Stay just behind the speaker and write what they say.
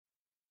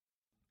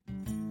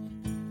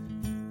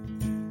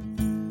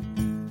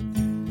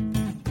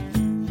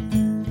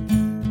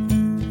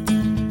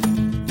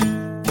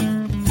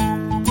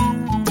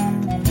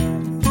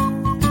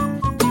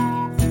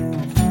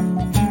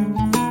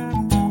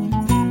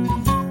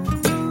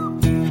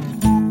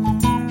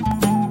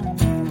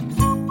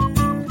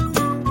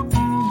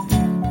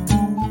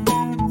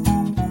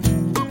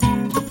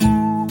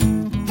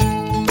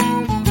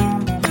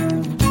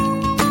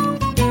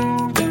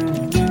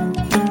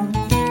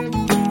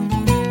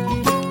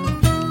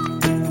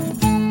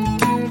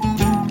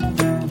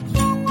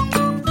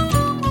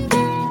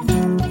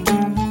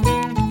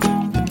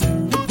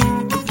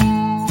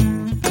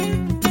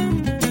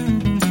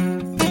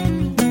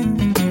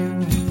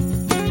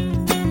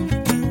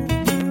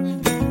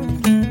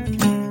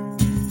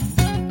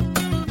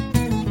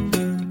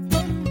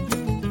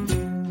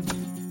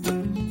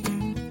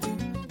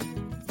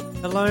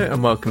Hello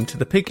and welcome to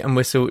the Pig and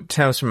Whistle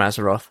Tales from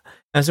Azeroth.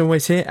 As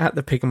always here at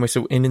the Pig and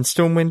Whistle Inn in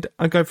Stormwind,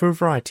 I go for a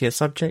variety of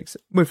subjects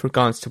with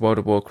regards to World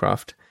of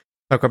Warcraft.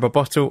 I'll grab a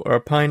bottle or a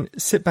pint,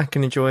 sit back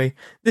and enjoy.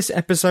 This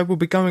episode will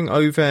be going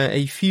over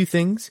a few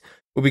things.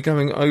 We'll be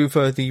going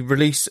over the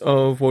release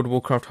of World of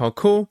Warcraft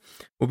Hardcore.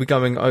 We'll be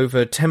going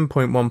over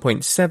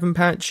 10.1.7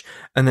 patch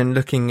and then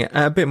looking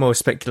at a bit more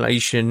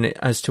speculation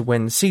as to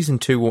when Season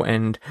 2 will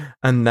end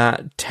and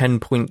that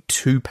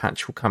 10.2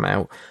 patch will come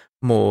out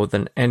more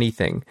than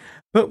anything.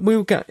 But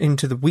we'll get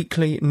into the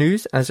weekly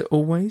news as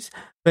always.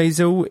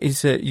 Basil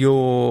is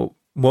your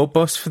world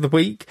boss for the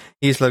week.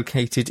 He is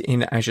located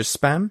in Azure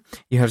Spam.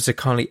 You have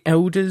Zakali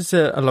Elders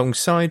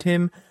alongside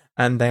him,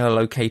 and they are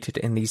located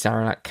in the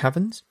Zaralak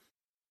Caverns.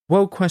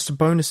 World Quest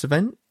bonus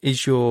event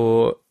is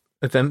your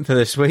event for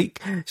this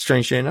week,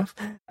 strangely enough,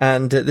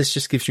 and this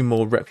just gives you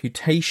more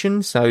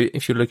reputation. So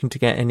if you're looking to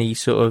get any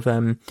sort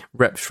of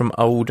reps from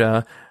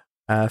older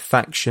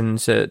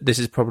factions, this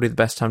is probably the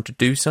best time to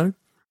do so.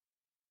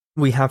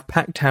 We have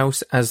Packed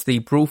House as the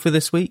brawl for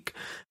this week.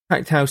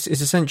 Packed House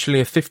is essentially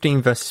a 15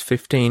 versus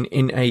 15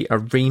 in a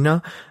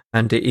arena,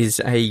 and it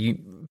is a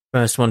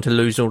first one to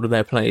lose all of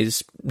their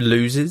players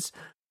loses.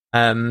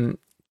 So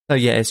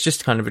yeah, it's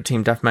just kind of a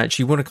team deathmatch.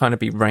 You want to kind of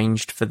be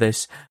ranged for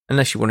this,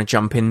 unless you want to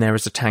jump in there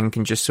as a tank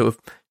and just sort of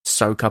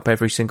soak up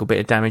every single bit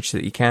of damage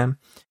that you can.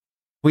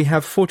 We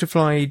have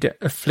Fortified,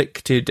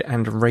 Afflicted,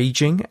 and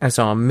Raging as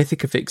our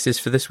mythic affixes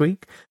for this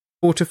week.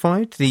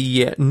 Fortified,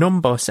 the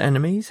non-boss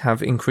enemies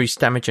have increased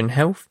damage and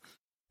health,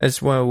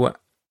 as well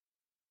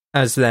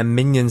as their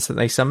minions that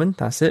they summon.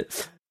 That's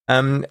it.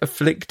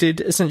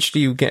 Afflicted,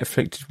 essentially you get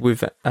afflicted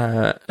with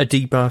a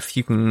debuff.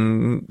 You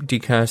can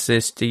decurse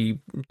this,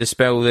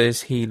 dispel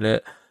this, heal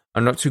it.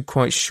 I'm not too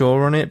quite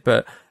sure on it,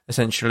 but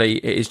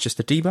essentially it is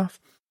just a debuff.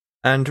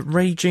 And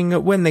Raging,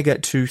 when they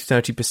get to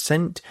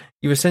 30%,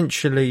 you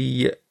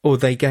essentially, or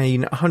they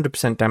gain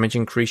 100% damage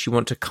increase. You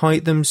want to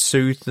kite them,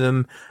 soothe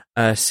them,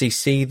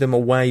 CC them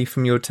away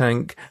from your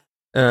tank.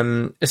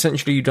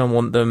 Essentially, you don't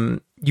want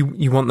them,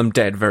 you want them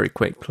dead very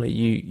quickly.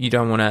 You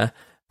don't want to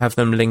have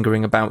them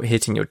lingering about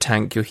hitting your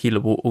tank. Your healer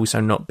will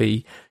also not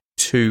be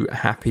too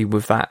happy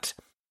with that.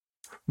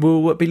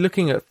 We'll be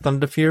looking at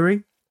Thunder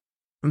Fury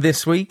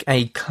this week,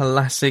 a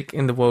classic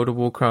in the World of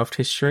Warcraft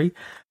history.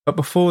 But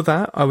before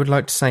that, I would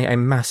like to say a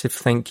massive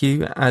thank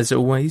you, as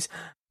always,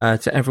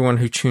 to everyone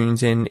who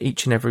tunes in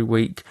each and every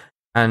week,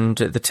 and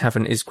the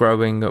tavern is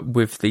growing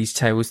with these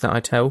tales that I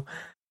tell.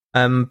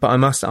 But I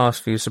must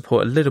ask for your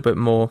support a little bit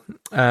more.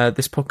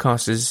 This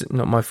podcast is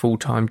not my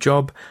full-time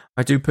job.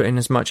 I do put in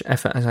as much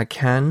effort as I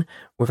can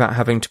without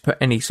having to put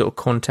any sort of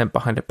content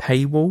behind a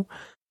paywall.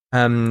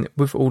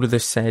 With all of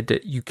this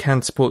said, you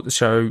can support the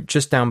show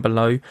just down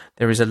below.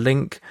 There is a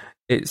link.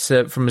 It's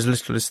from as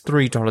little as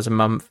 $3 a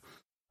month.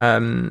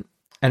 And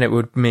it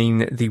would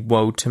mean the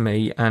world to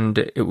me, and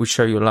it would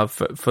show your love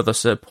for the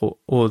support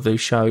or the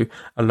show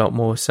a lot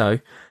more so.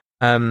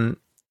 Those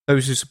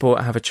who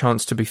support have a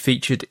chance to be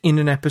featured in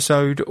an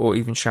episode or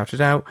even shouted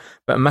out,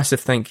 but a massive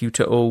thank you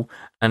to all,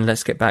 and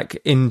let's get back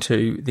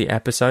into the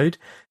episode.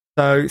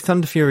 So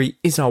Thunder Fury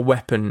is our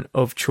weapon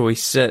of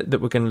choice that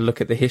we're going to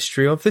look at the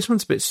history of. This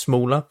one's a bit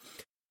smaller.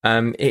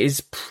 It is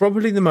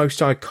probably the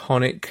most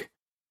iconic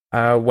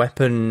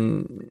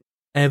weapon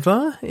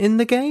ever in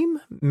the game,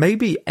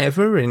 maybe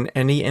ever in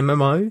any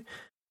MMO,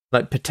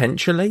 like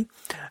potentially.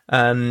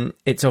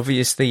 It's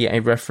obviously a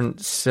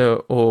reference,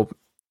 or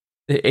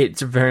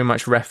it's very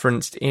much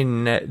referenced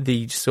in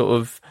the sort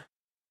of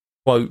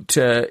quote,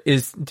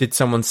 did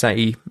someone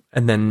say,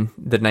 and then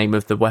the name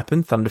of the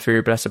weapon, Thunder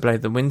Fury, Blessed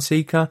Blade, the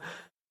Windseeker,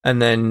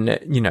 and then,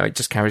 it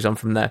just carries on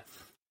from there.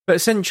 But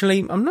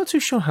essentially, I'm not too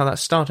sure how that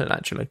started,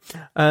 actually.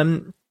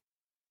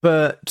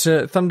 But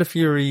Thunder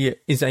Fury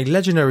is a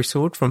legendary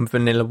sword from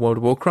vanilla World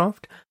of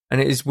Warcraft,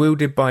 and it is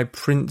wielded by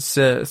Prince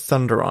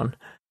Thunderon.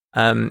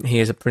 He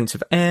is a Prince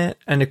of Air,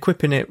 and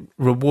equipping it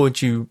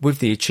rewards you with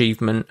the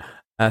achievement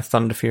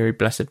Thunder Fury,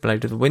 Blessed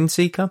Blade of the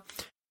Windseeker,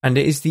 and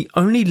it is the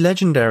only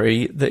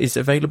legendary that is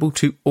available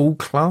to all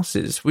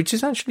classes, which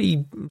is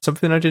actually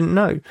something I didn't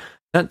know.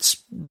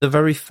 That's the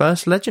very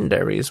first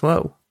legendary as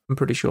well, I'm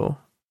pretty sure.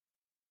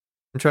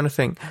 I'm trying to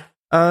think.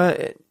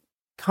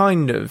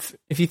 Kind of.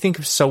 If you think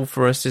of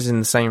Sulphurus is in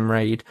the same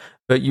raid,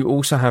 but you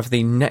also have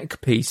the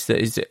neck piece that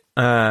is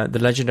the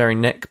legendary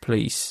neck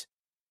piece.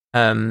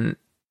 I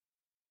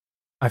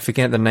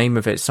forget the name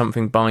of it,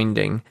 something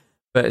binding,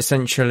 but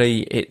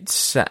essentially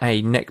it's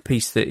a neck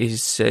piece that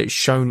is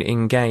shown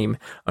in game.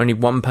 Only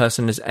one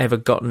person has ever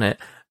gotten it,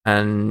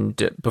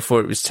 and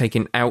before it was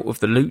taken out of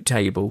the loot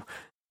table.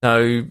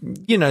 So,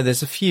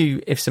 there's a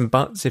few ifs and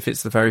buts if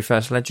it's the very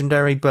first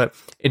legendary, but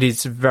it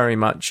is very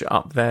much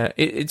up there.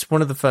 It's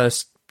one of the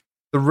first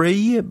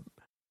 3,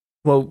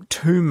 well,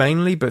 2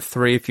 mainly, but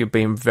 3 if you're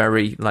being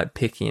very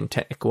picky and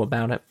technical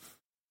about it.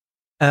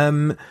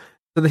 So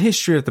the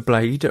history of the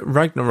blade,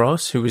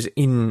 Ragnaros, who was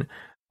in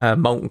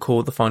Molten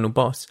Core, the final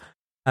boss,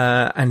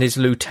 and his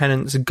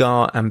lieutenants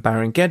Gar and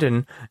Baron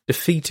Geddon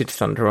defeated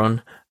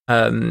Thunderon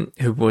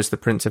who was the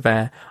Prince of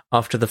Air,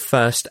 after the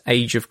first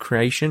age of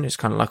creation. It's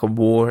kind of like a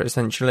war,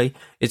 essentially.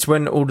 It's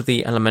when all of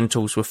the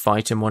elementals were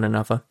fighting one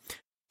another.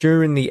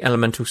 During the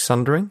elemental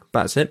sundering,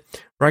 that's it,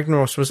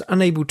 Ragnaros was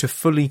unable to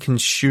fully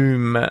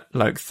consume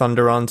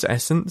Thunderon's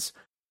essence,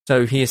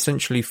 so he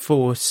essentially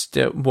forced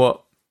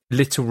what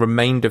little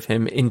remained of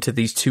him into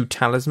these 2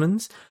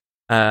 talismans,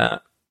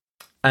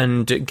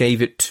 and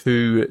gave it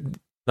to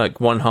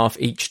one half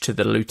each to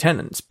the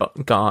lieutenants,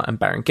 Gar and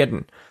Baron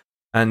Geddon.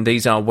 And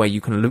these are where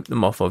you can loot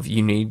them off of.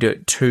 You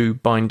need 2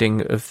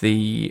 binding of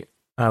the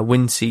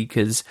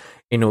Windseekers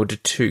in order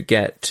to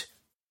get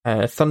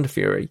Thunder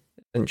Fury,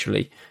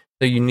 essentially.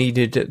 So you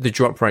needed the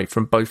drop rate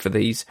from both of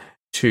these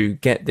to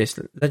get this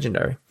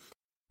legendary.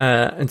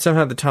 And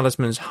somehow the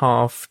talismans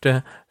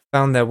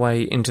found their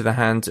way into the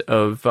hands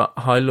of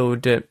High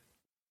Lord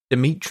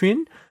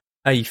Demetrian,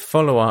 a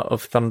follower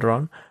of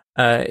Thunderon.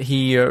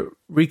 He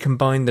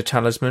recombined the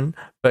talisman,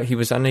 but he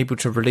was unable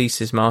to release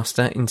his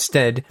master.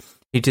 Instead,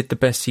 he did the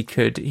best he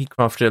could. He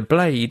crafted a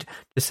blade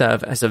to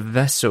serve as a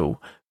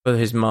vessel for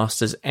his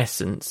master's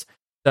essence.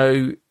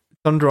 So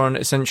Thunderon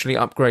essentially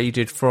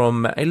upgraded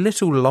from a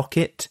little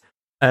locket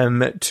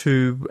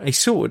to a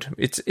sword.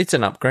 It's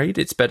an upgrade.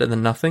 It's better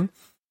than nothing.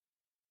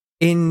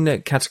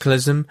 In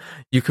Cataclysm,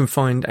 you can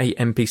find a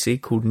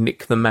NPC called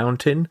Nick the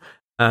Mountain.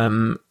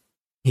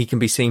 He can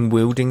be seen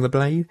wielding the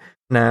blade.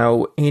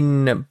 Now,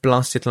 in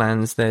Blasted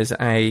Lands, there's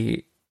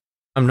I'm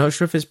not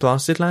sure if it's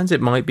Blasted Lands. It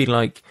might be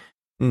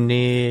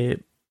near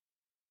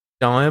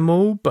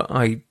Diamol, but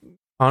I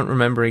can't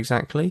remember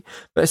exactly.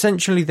 But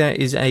essentially, there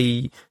is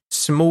a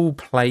small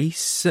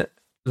place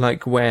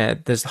where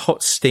there's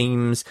hot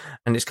steams,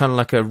 and it's kind of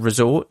like a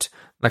resort,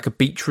 like a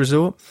beach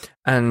resort,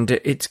 and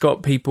it's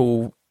got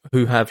people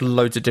who have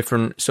loads of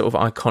different sort of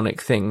iconic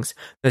things.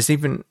 There's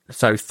even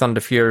Thunder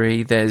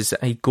Fury, there's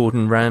a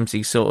Gordon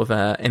Ramsay sort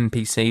of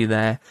NPC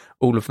there,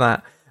 all of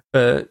that.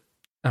 But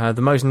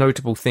the most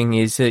notable thing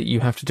is that you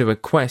have to do a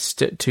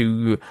quest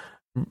to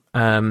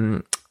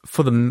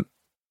for the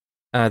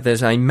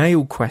there's a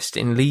mail quest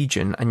in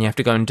Legion, and you have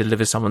to go and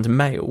deliver someone's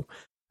mail.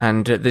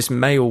 And this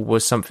mail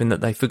was something that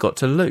they forgot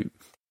to loot.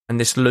 And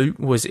this loot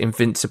was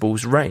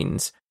Invincible's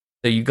Reigns.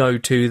 So you go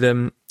to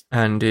them,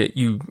 and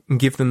you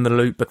give them the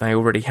loot, but they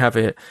already have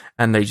it,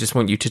 and they just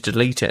want you to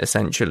delete it,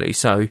 essentially.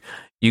 So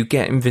you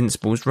get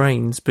Invincible's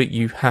Reigns, but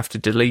you have to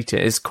delete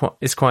it.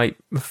 It's quite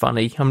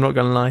funny, I'm not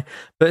going to lie.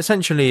 But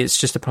essentially, it's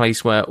just a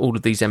place where all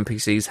of these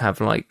NPCs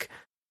have,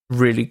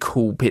 really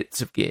cool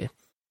bits of gear.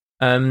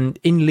 In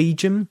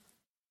Legion,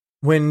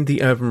 when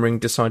the Urban Ring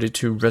decided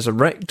to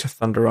resurrect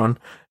Thunderon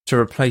to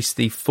replace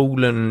the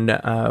fallen,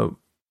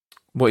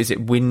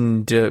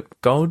 wind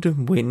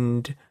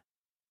god?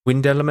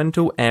 Wind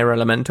elemental, air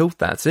elemental,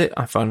 that's it,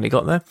 I finally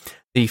got there.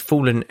 The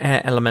fallen air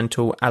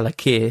elemental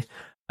Alakir,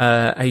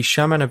 a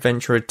shaman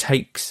adventurer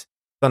takes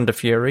Thunder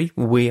Fury,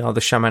 we are the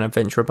shaman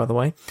adventurer by the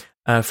way,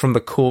 from the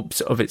corpse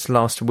of its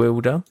last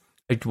wielder,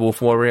 a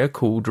dwarf warrior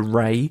called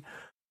Ray,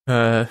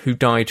 who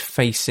died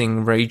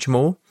facing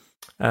Ragemaw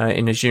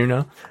in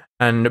Azuna,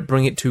 and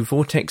bring it to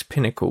Vortex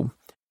Pinnacle.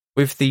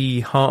 With the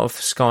Heart of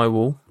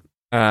Skywall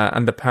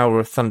and the power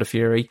of Thunder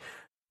Fury,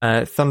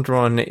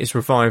 Thunderon is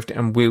revived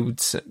and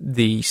wields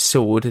the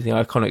sword, the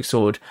iconic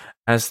sword,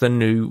 as the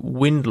new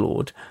Wind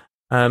Lord.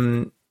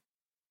 Ragemaw,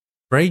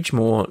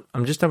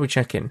 I'm just double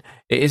checking.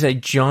 It is a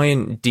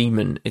giant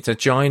demon. It's a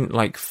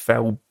giant,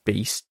 fell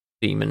beast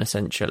demon,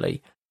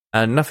 essentially.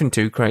 Nothing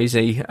too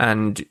crazy,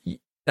 and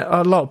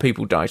a lot of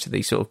people die to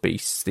these sort of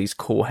beasts, these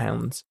core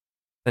hounds,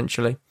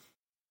 essentially.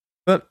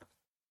 But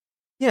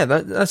yeah,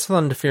 that's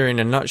Thunder Fury in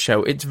a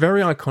nutshell. It's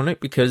very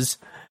iconic because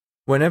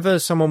whenever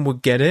someone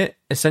would get it,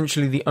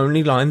 essentially the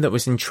only line that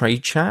was in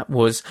trade chat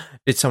was,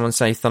 did someone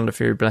say Thunder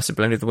Fury, Blessed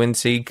Blade of the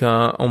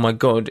Windseeker? Oh my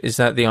god, is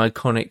that the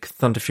iconic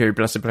Thunder Fury,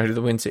 Blessed Blade of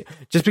the Windseeker?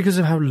 Just because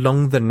of how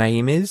long the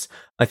name is,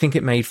 I think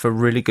it made for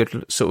really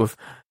good sort of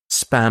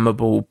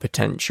spammable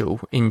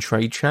potential in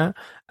trade chat,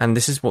 and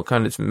this is what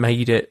kind of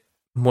made it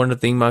one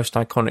of the most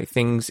iconic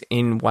things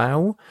in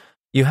WoW.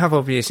 You have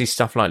obviously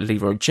stuff like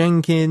Leroy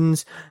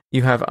Jenkins,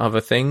 you have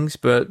other things,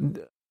 but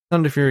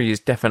Thunder Fury is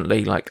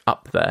definitely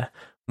up there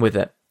with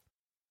it.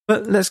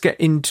 But let's get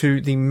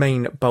into the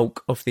main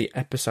bulk of the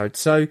episode.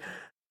 So,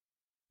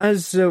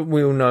 as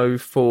we all know,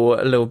 for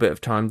a little bit of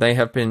time, they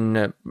have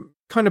been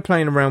kind of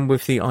playing around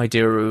with the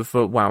idea of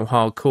WoW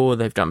Hardcore.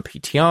 They've done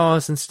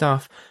PTRs and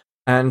stuff,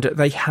 and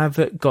they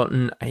have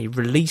gotten a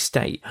release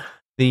date.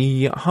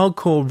 The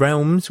Hardcore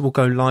Realms will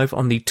go live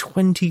on the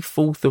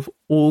 24th of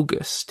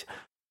August,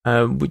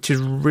 which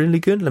is really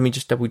good. Let me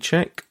just double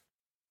check.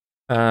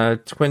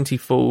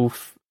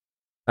 24th,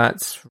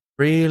 that's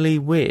really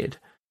weird.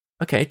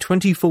 Okay,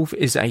 24th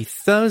is a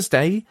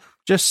Thursday,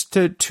 just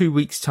 2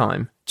 weeks'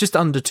 time. Just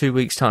under 2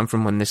 weeks' time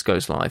from when this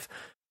goes live.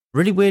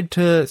 Really weird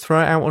to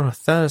throw it out on a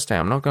Thursday,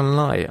 I'm not going to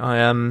lie.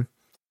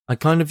 I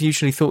kind of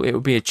usually thought it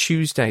would be a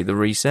Tuesday, the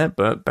reset,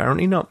 but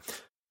apparently not.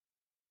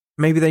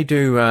 Maybe they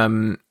do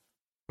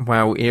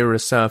WoW Era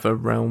server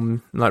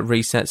realm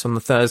resets on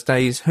the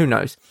Thursdays. Who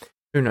knows?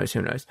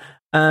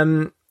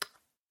 And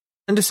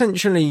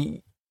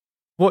essentially,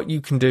 what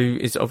you can do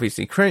is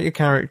obviously create a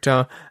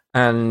character,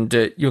 and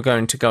you're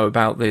going to go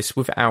about this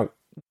without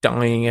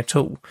dying at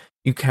all.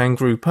 You can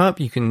group up,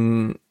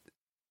 I'm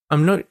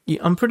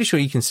pretty sure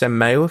you can send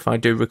mail, if I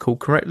do recall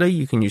correctly.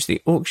 You can use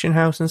the auction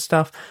house and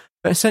stuff,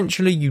 but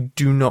essentially you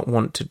do not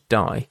want to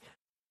die.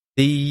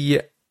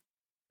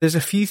 There's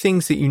a few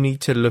things that you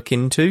need to look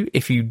into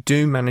if you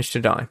do manage to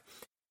die.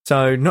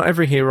 So not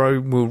every hero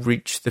will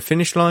reach the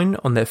finish line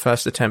on their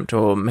first attempt,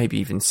 or maybe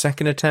even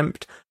second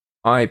attempt.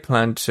 I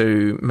plan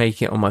to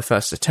make it on my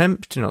first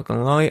attempt, not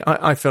gonna lie.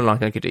 I feel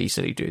like I could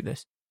easily do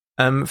this.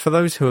 For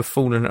those who have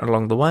fallen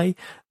along the way,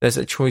 there's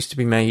a choice to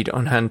be made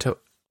on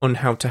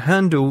how to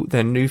handle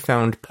their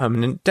newfound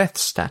permanent death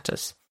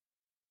status.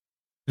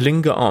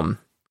 Linger on.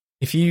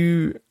 If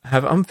you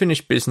have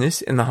unfinished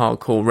business in the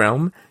hardcore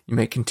realm, you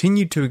may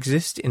continue to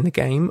exist in the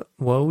game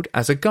world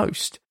as a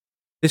ghost.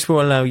 This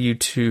will allow you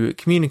to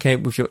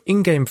communicate with your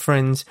in-game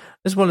friends,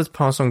 as well as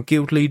pass on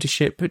guild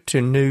leadership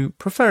to new,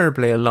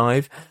 preferably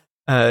alive,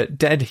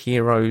 dead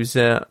heroes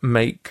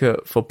make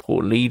for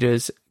poor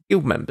leaders,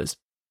 guild members.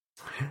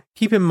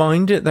 Keep in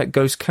mind that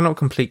ghosts cannot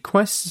complete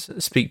quests,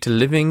 speak to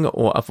living,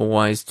 or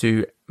otherwise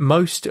do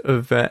most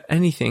of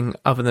anything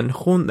other than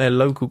haunt their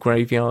local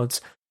graveyards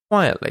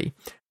quietly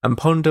and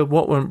ponder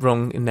what went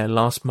wrong in their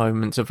last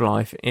moments of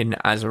life in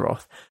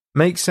Azeroth.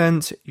 Makes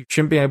sense. You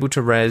shouldn't be able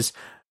to res.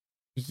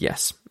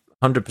 Yes,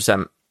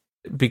 100%.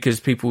 Because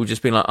people will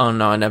just be like, oh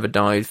no, I never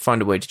died,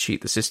 find a way to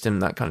cheat the system,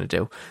 that kind of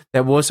deal.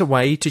 There was a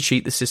way to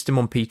cheat the system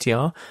on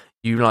PTR.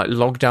 You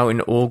logged out in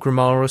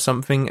Orgrimmar or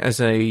something as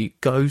a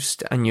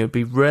ghost and you'd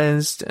be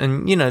rezzed,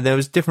 and there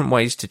was different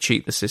ways to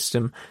cheat the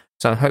system.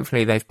 So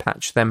hopefully they've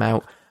patched them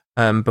out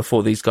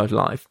before these go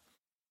live.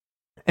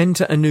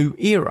 Enter a new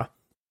era.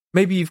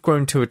 Maybe you've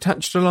grown too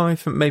attached to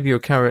life, maybe your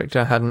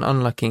character had an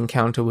unlucky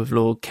encounter with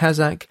Lord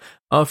Kazakh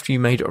after you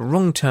made a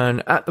wrong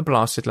turn at the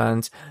Blasted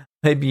Lands.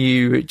 Maybe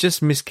you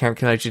just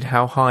miscalculated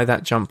how high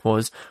that jump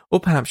was, or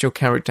perhaps your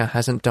character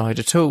hasn't died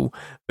at all,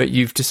 but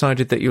you've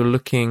decided that you're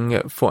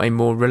looking for a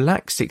more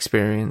relaxed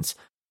experience.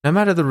 No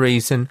matter the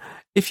reason,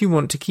 if you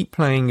want to keep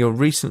playing your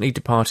recently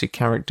departed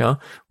character,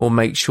 or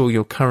make sure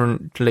your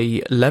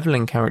currently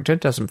leveling character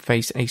doesn't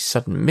face a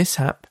sudden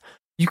mishap,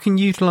 you can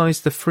utilise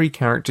the free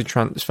character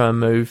transfer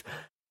move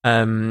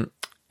and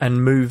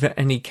move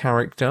any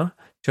character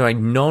to a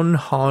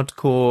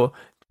non-hardcore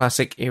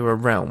classic era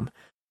realm.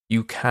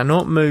 You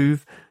cannot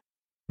move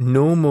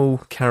normal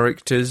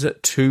characters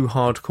to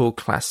hardcore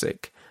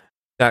classic.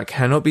 That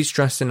cannot be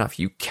stressed enough.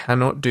 You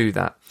cannot do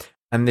that.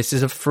 And this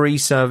is a free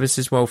service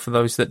as well for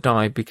those that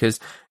die, because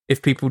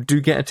if people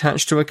do get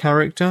attached to a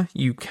character,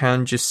 you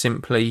can just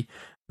simply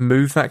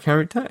move that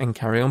character and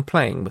carry on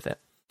playing with it.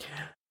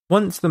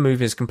 Once the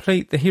move is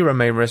complete, the hero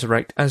may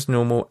resurrect as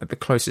normal at the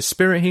closest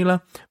spirit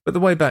healer, but the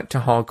way back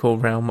to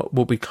hardcore realm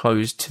will be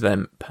closed to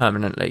them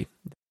permanently.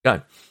 There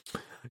you go.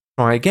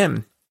 Try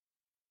again.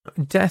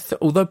 Death,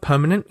 although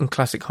permanent in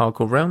classic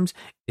hardcore realms,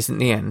 isn't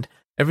the end.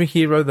 Every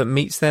hero that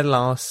meets their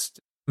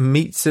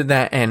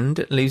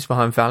end leaves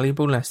behind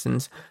valuable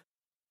lessons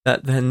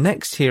that the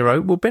next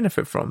hero will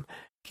benefit from.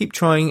 Keep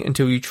trying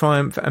until you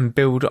triumph and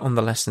build on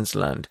the lessons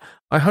learned.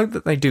 I hope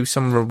that they do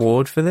some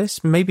reward for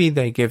this. Maybe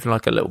they give a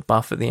little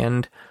buff at the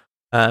end.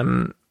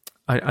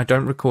 I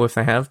don't recall if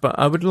they have, but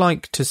I would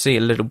like to see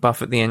a little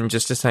buff at the end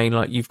just to say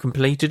you've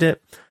completed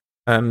it.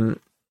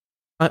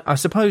 I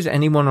suppose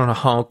anyone on a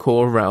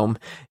hardcore realm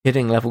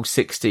hitting level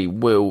 60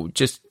 will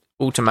just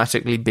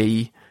automatically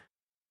be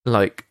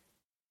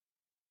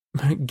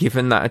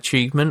given that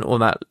achievement or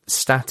that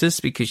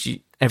status, because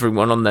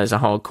everyone on there's a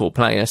hardcore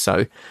player.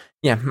 So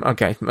yeah,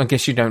 okay, I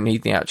guess you don't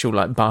need the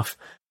actual buff.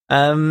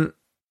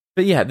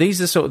 But yeah,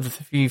 these are sort of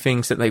the few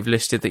things that they've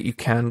listed that you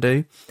can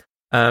do.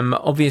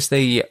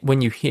 Obviously,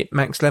 when you hit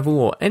max level,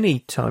 or any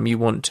time you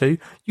want to,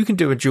 you can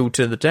do a duel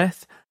to the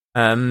death.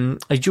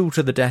 A duel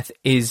to the death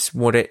is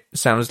what it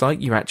sounds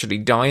like. You actually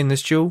die in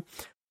this duel,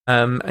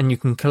 and you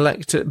can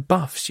collect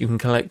buffs. You can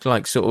collect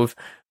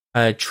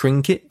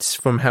trinkets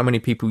from how many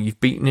people you've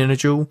beaten in a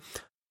duel.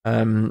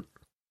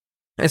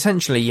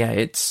 Essentially, yeah,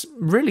 it's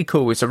really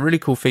cool. It's a really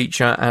cool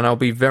feature, and I'll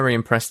be very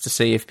impressed to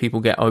see if people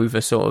get over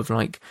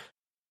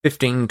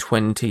 15,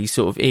 20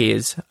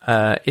 ears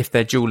if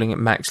they're dueling at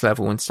max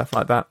level and stuff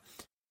like that.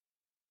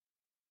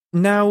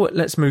 Now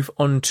let's move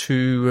on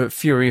to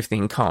Fury of the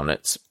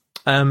Incarnates.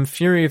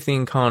 Fury of the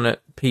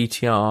Incarnate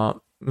PTR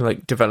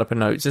developer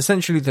notes.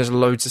 Essentially, there's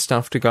loads of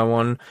stuff to go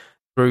on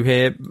through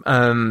here.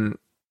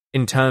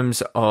 In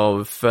terms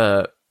of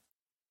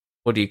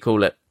what do you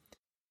call it?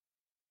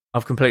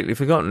 I've completely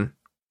forgotten.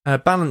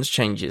 Balance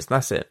changes.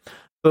 That's it.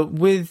 But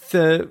with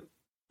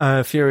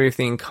Fury of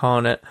the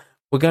Incarnate,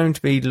 we're going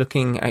to be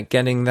looking at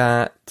getting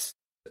that.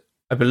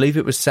 I believe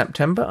it was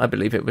September. I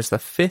believe it was the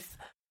 5th.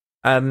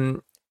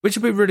 Which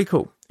will be really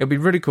cool. It'll be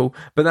really cool.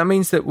 But that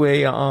means that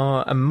we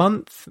are a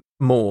month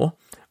more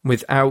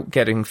without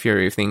getting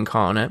Fury of the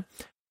Incarnate.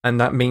 And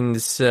that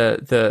means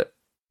that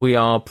we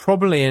are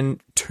probably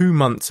in 2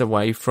 months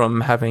away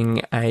from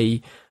having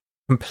a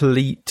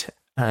complete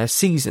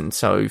season.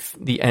 So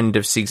the end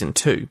of season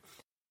 2.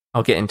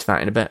 I'll get into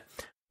that in a bit.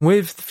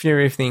 With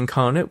Fury of the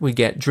Incarnate, we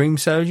get Dream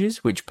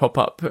Surges, which pop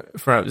up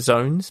throughout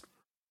zones.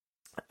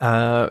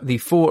 The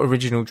 4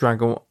 original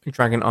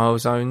Dragon Isle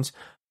zones,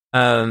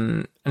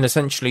 and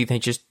essentially they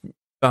just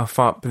buff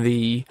up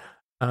the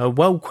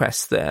world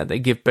quests there. They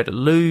give better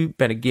loot,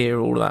 better gear,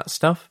 all of that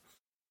stuff.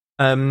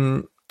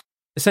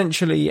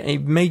 Essentially, a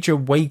major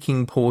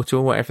waking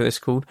portal, whatever it's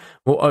called,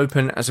 will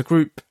open as a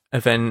group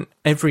event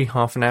every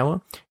half an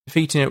hour.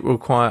 Defeating it will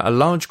require a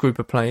large group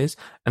of players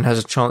and has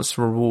a chance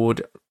to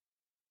reward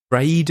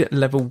raid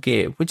level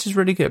gear, which is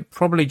really good.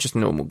 Probably just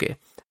normal gear.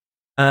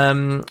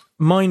 Minor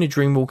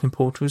dreamwalking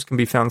portals can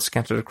be found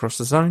scattered across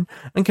the zone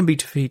and can be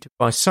defeated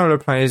by solo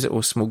players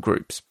or small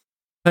groups.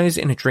 Players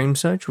in a Dream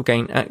Surge will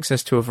gain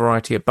access to a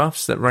variety of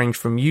buffs that range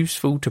from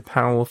useful to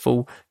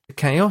powerful to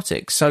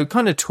chaotic, so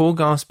kind of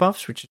Torghast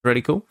buffs, which is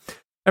really cool.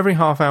 Every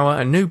half hour,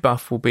 a new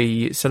buff will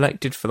be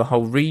selected for the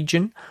whole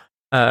region,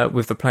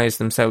 with the players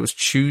themselves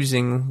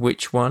choosing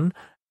which one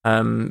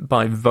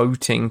by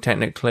voting,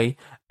 technically.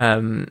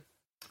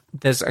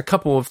 There's a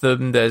couple of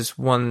them. There's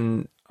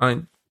one,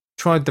 I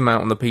tried them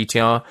out on the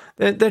PTR.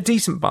 They're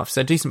decent buffs.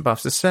 They're decent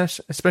buffs,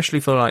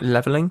 especially for like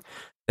leveling.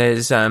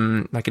 There's like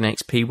an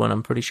XP one,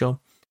 I'm pretty sure.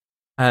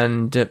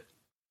 And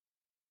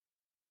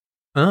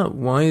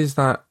why is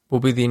that?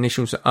 Will be the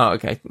initials. Oh,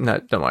 okay. No,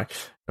 don't worry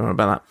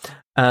about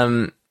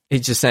that. It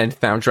just said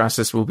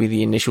Thaldraszus will be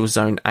the initial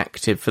zone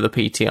active for the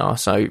PTR,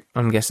 so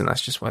I'm guessing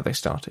that's just where they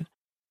started.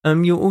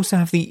 You'll also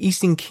have the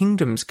Eastern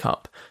Kingdoms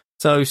Cup.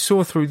 So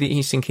soar through the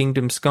Eastern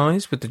Kingdom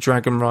skies with the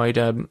Dragon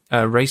Rider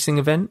racing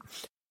event.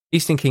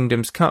 Eastern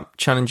Kingdoms Cup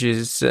challenge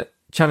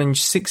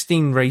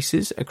 16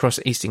 races across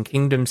Eastern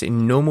Kingdoms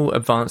in normal,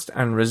 advanced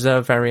and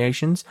reserve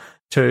variations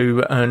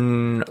to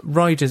earn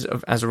Riders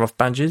of Azeroth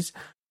badges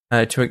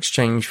to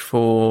exchange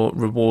for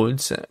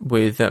rewards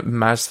with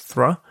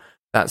Mazthra.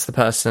 That's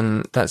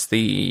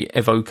the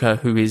evoker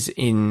who is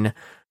in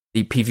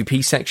the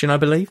PvP section, I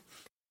believe.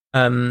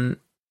 And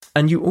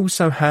you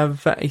also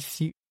have a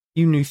few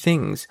new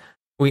things.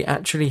 We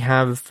actually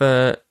have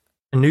a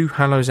new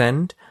Hallow's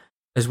End,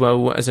 as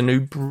well as a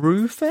new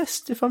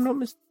Brewfest, if I'm not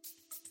mistaken.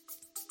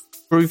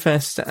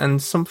 Brewfest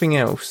and something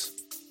else.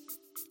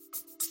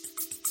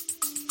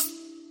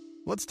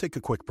 Let's take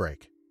a quick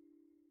break.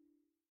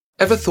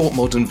 Ever thought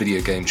modern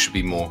video games should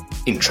be more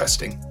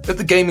interesting? At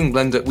the Gaming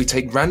Blender, we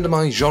take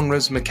randomized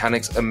genres,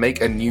 mechanics, and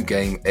make a new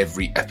game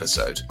every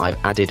episode. I've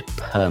added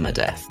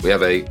permadeath. We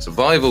have a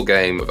survival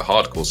game of a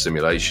hardcore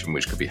simulation,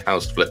 which could be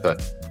House Flipper,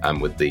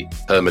 and with the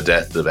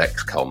permadeath of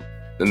XCOM.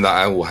 Then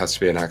that all has to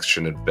be an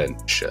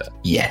action-adventure.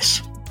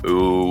 Yes.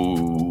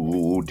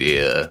 Oh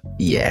dear.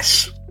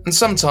 Yes. And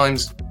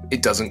sometimes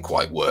it doesn't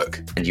quite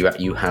work. And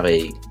you have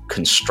a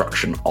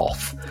construction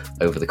off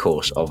over the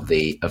course of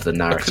the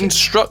narrative. A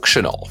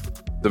construction off.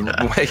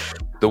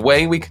 The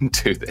way we can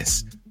do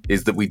this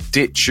is that we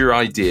ditch your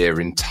idea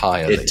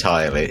entirely.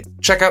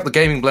 Check out the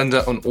Gaming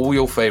Blender on all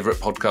your favourite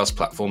podcast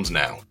platforms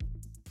now.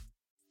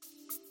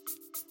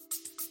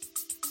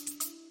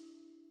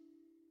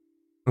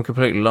 I'm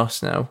completely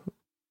lost now.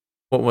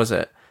 What was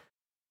it?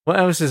 What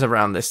else is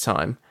around this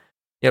time?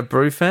 Yeah,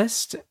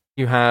 Brewfest.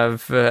 You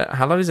have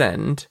Hallow's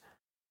End.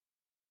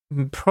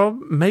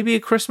 Maybe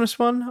a Christmas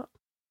one?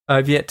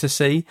 I've yet to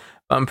see,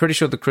 but I'm pretty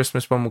sure the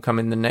Christmas one will come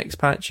in the next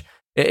patch.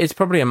 It's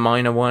probably a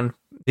minor one.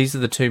 These are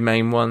the two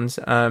main ones.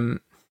 But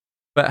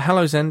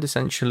Hallow's End,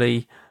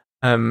 essentially,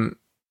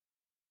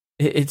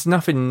 it's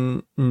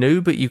nothing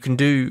new, but you can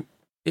do...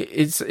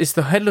 It's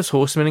the Headless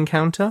Horseman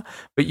encounter,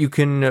 but you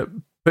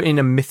can put in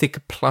a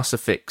Mythic Plus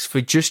affix for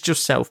just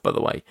yourself, by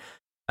the way.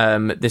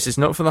 This is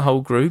not for the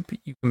whole group.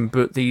 You can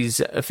put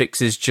these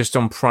affixes just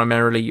on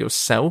primarily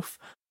yourself.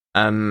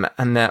 And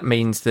that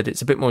means that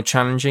it's a bit more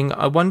challenging.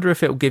 I wonder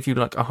if it'll give you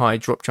like a high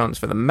drop chance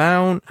for the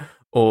mount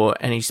or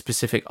any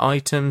specific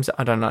items.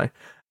 I don't know.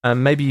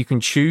 Maybe you can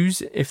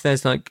choose if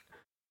there's like,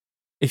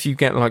 if you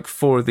get like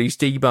 4 of these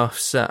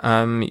debuffs,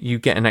 you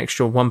get an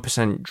extra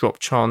 1% drop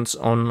chance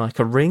on like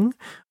a ring,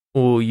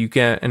 or you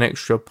get an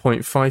extra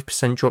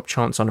 0.5% drop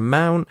chance on a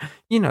mount,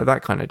 you know,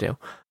 that kind of deal.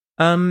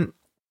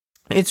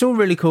 It's all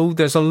really cool.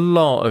 There's a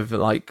lot of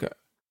like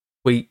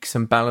tweaks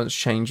and balance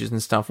changes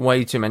and stuff,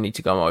 way too many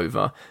to go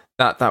over.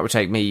 That would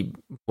take me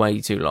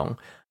way too long.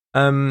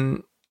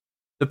 The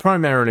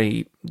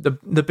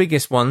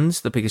biggest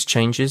ones, the biggest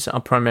changes are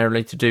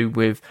primarily to do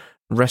with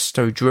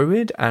Resto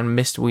Druid and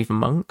Mistweaver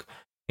Monk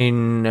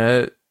in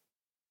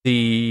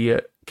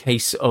the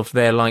case of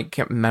their like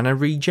mana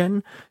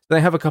regen. They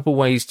have a couple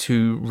ways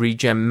to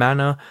regen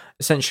mana.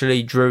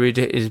 Essentially, Druid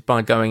is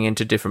by going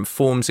into different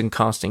forms and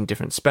casting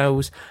different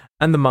spells,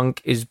 and the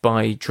Monk is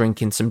by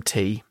drinking some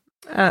tea,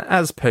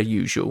 as per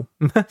usual.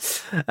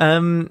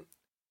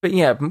 But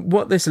yeah,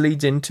 what this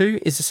leads into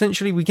is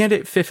essentially we get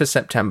it 5th of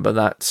September.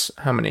 That's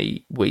how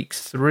many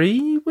weeks?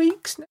 3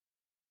 weeks?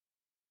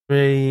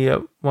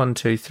 1,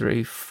 2,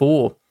 3,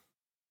 4.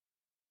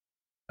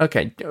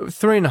 Okay,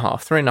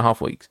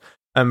 3.5 weeks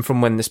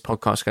from when this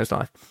podcast goes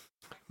live.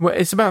 Well,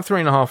 it's about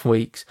 3.5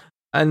 weeks.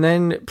 And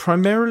then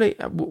primarily,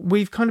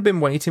 we've kind of been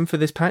waiting for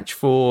this patch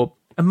for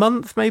a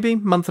month, maybe,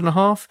 month and a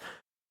half.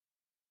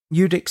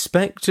 you'd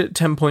expect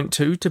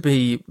 10.2 to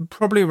be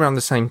probably around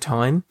the same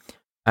time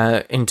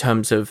in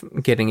terms of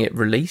getting it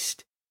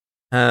released.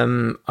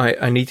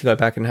 I need to go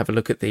back and have a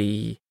look at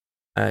the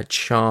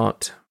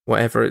chart,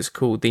 whatever it's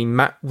called, the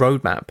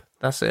roadmap.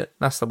 That's it.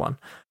 That's the one.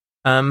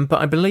 But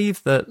I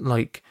believe that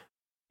like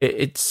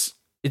it's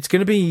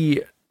going to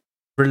be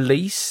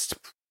released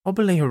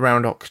probably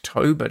around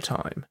October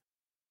time.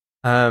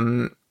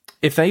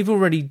 If they've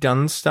already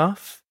done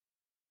stuff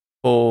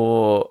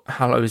for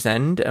Hallow's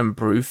End and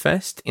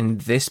Brewfest in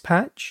this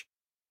patch,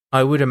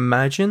 I would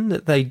imagine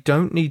that they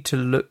don't need to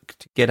look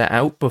to get it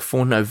out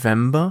before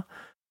November.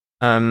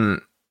 Now,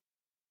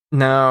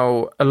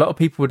 a lot of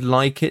people would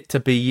like it to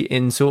be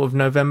in sort of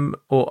November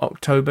or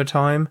October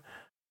time.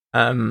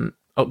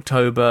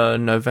 October,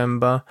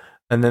 November,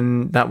 and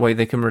then that way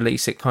they can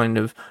release it kind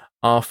of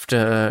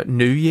after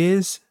New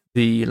Year's,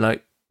 the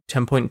like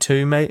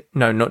 10.2,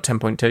 no, not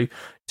 10.2,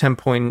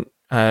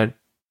 10.2.5,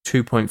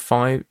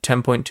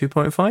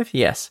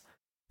 10.2.5,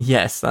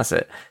 yes, that's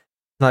it.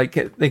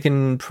 Like, they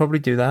can probably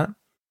do that.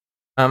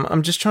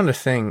 I'm just trying to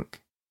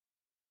think.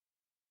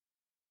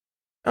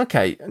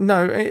 Okay,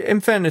 no, in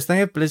fairness, they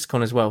have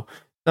BlizzCon as well.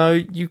 So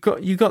you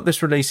got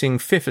this releasing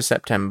 5th of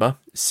September,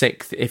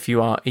 6th if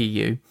you are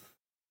EU.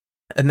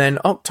 And then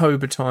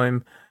October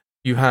time,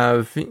 you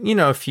have,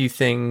 a few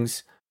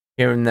things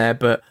here and there,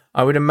 but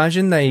I would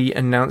imagine they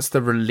announce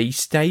the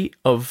release date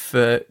of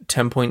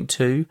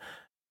 10.2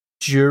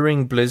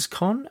 during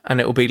BlizzCon,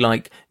 and it will be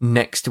like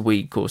next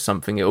week or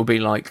something. It will be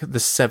like the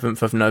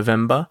 7th of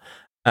November,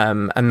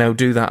 and they'll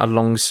do that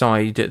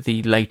alongside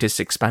the latest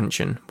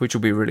expansion, which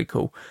will be really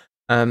cool.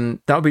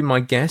 That'll be my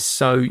guess.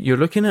 So you're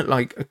looking at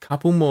like a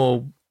couple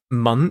more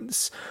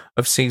months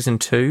of season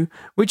 2,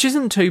 which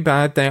isn't too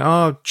bad. They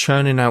are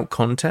churning out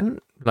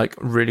content like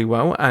really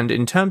well, and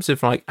in terms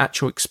of like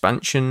actual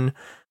expansion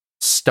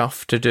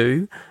stuff to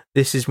do,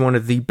 this is one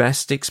of the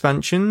best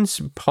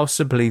expansions,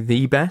 possibly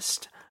the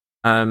best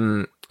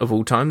of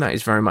all time. That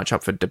is very much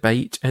up for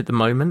debate at the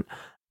moment.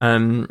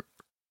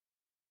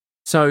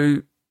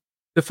 So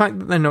the fact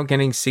that they're not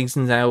getting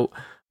seasons out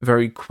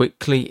very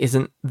quickly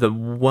isn't the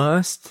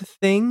worst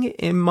thing,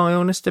 in my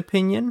honest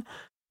opinion,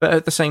 but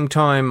at the same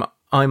time,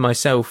 I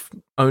myself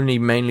only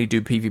mainly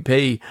do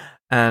PvP,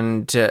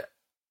 and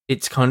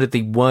it's kind of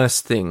the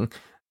worst thing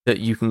that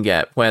you can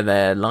get, where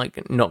they're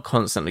like not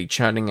constantly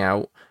churning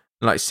out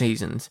like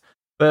seasons.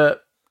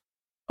 But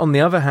on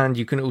the other hand,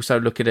 you can also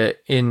look at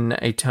it in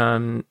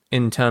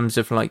terms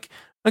of like,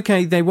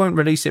 okay, they won't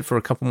release it for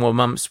a couple more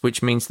months,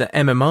 which means that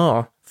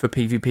MMR for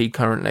PvP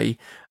currently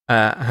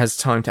has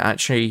time to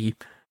actually,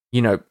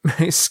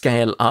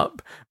 scale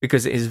up,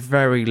 because it is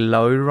very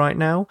low right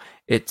now.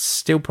 It's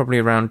still probably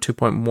around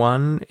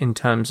 2.1 in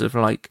terms of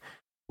like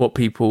what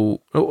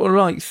people, or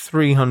like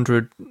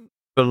 300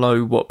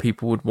 below what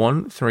people would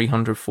want,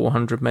 300,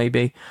 400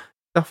 maybe,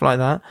 stuff like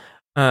that.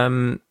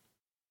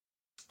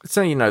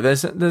 So,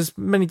 there's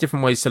many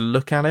different ways to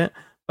look at it,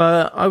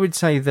 but I would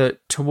say that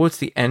towards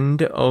the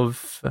end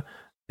of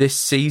this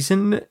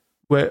season,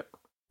 where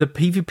the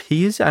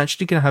PvP is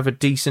actually going to have a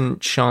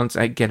decent chance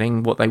at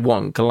getting what they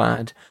want,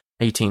 Glad,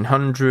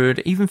 1800,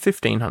 even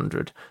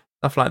 1500,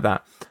 stuff like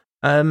that.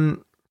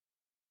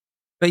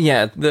 But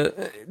yeah,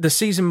 the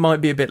season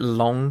might be a bit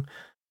long,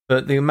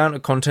 but the amount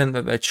of content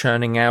that they're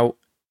churning out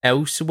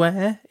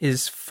elsewhere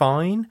is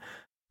fine,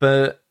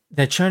 but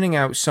they're churning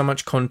out so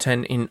much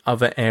content in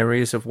other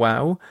areas of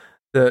WoW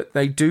that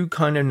they do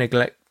kind of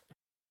neglect.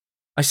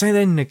 I say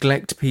they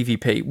neglect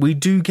PvP. We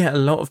do get a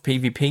lot of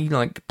PvP,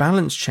 like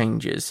balance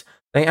changes.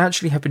 They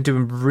actually have been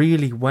doing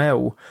really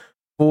well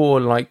for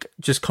like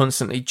just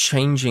constantly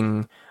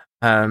changing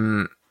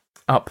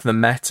up the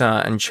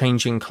meta and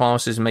changing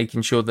classes,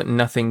 making sure that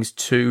nothing's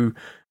too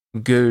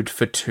good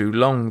for too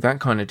long, that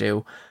kind of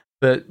deal.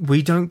 But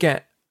we don't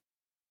get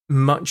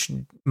much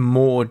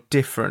more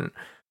different.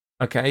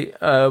 Okay,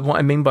 what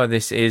I mean by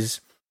this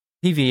is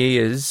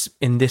PvEers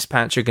in this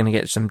patch are going to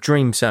get some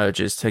Dream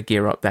Surges to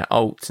gear up their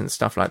ults and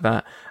stuff like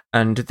that,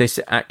 and this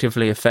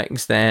actively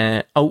affects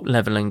their ult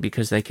leveling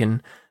because they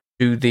can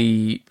do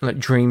the like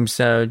Dream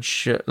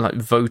Surge like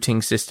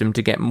voting system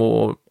to get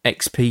more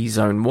XP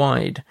zone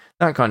wide,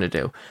 that kind of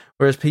deal.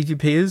 Whereas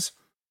PvPers,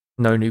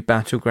 no new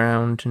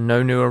battleground,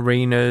 no new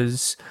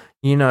arenas.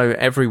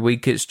 Every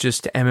week it's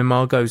just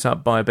MMR goes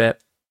up by a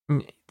bit.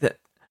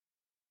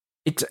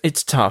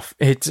 It's tough.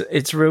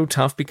 It's real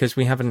tough because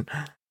we haven't.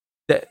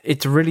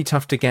 It's really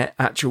tough to get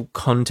actual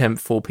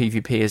content for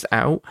PvPers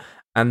out,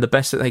 and the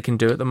best that they can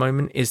do at the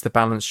moment is the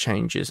balance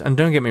changes. And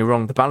don't get me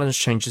wrong, the balance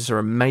changes are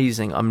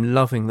amazing. I'm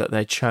loving that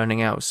they're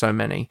churning out so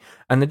many,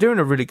 and they're doing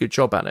a really good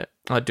job at it.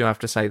 I do have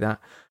to say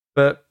that,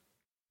 but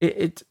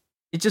it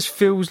just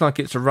feels like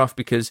it's rough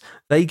because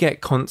they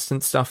get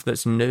constant stuff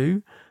that's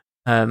new,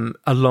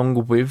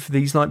 along with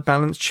these like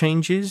balance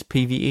changes,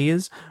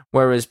 PvEers,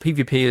 whereas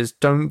PvPers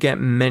don't get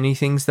many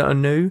things that are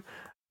new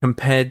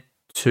compared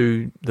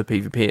to the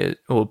PvP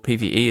or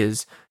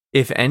PvEers,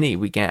 if any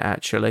we get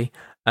actually.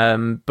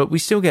 But we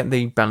still get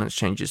the balance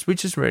changes,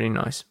 which is really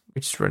nice.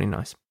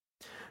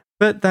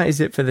 But that is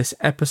it for this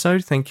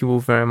episode. Thank you all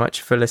very much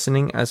for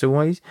listening, as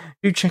always.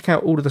 Do check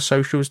out all of the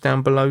socials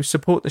down below.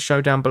 Support the show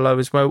down below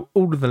as well.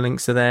 All of the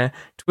links are there.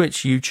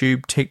 Twitch,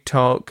 YouTube,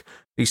 TikTok.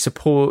 The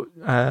support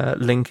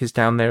link is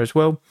down there as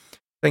well.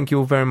 Thank you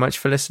all very much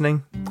for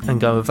listening.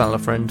 And go with Valor,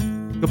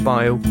 friend.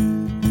 Goodbye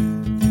all.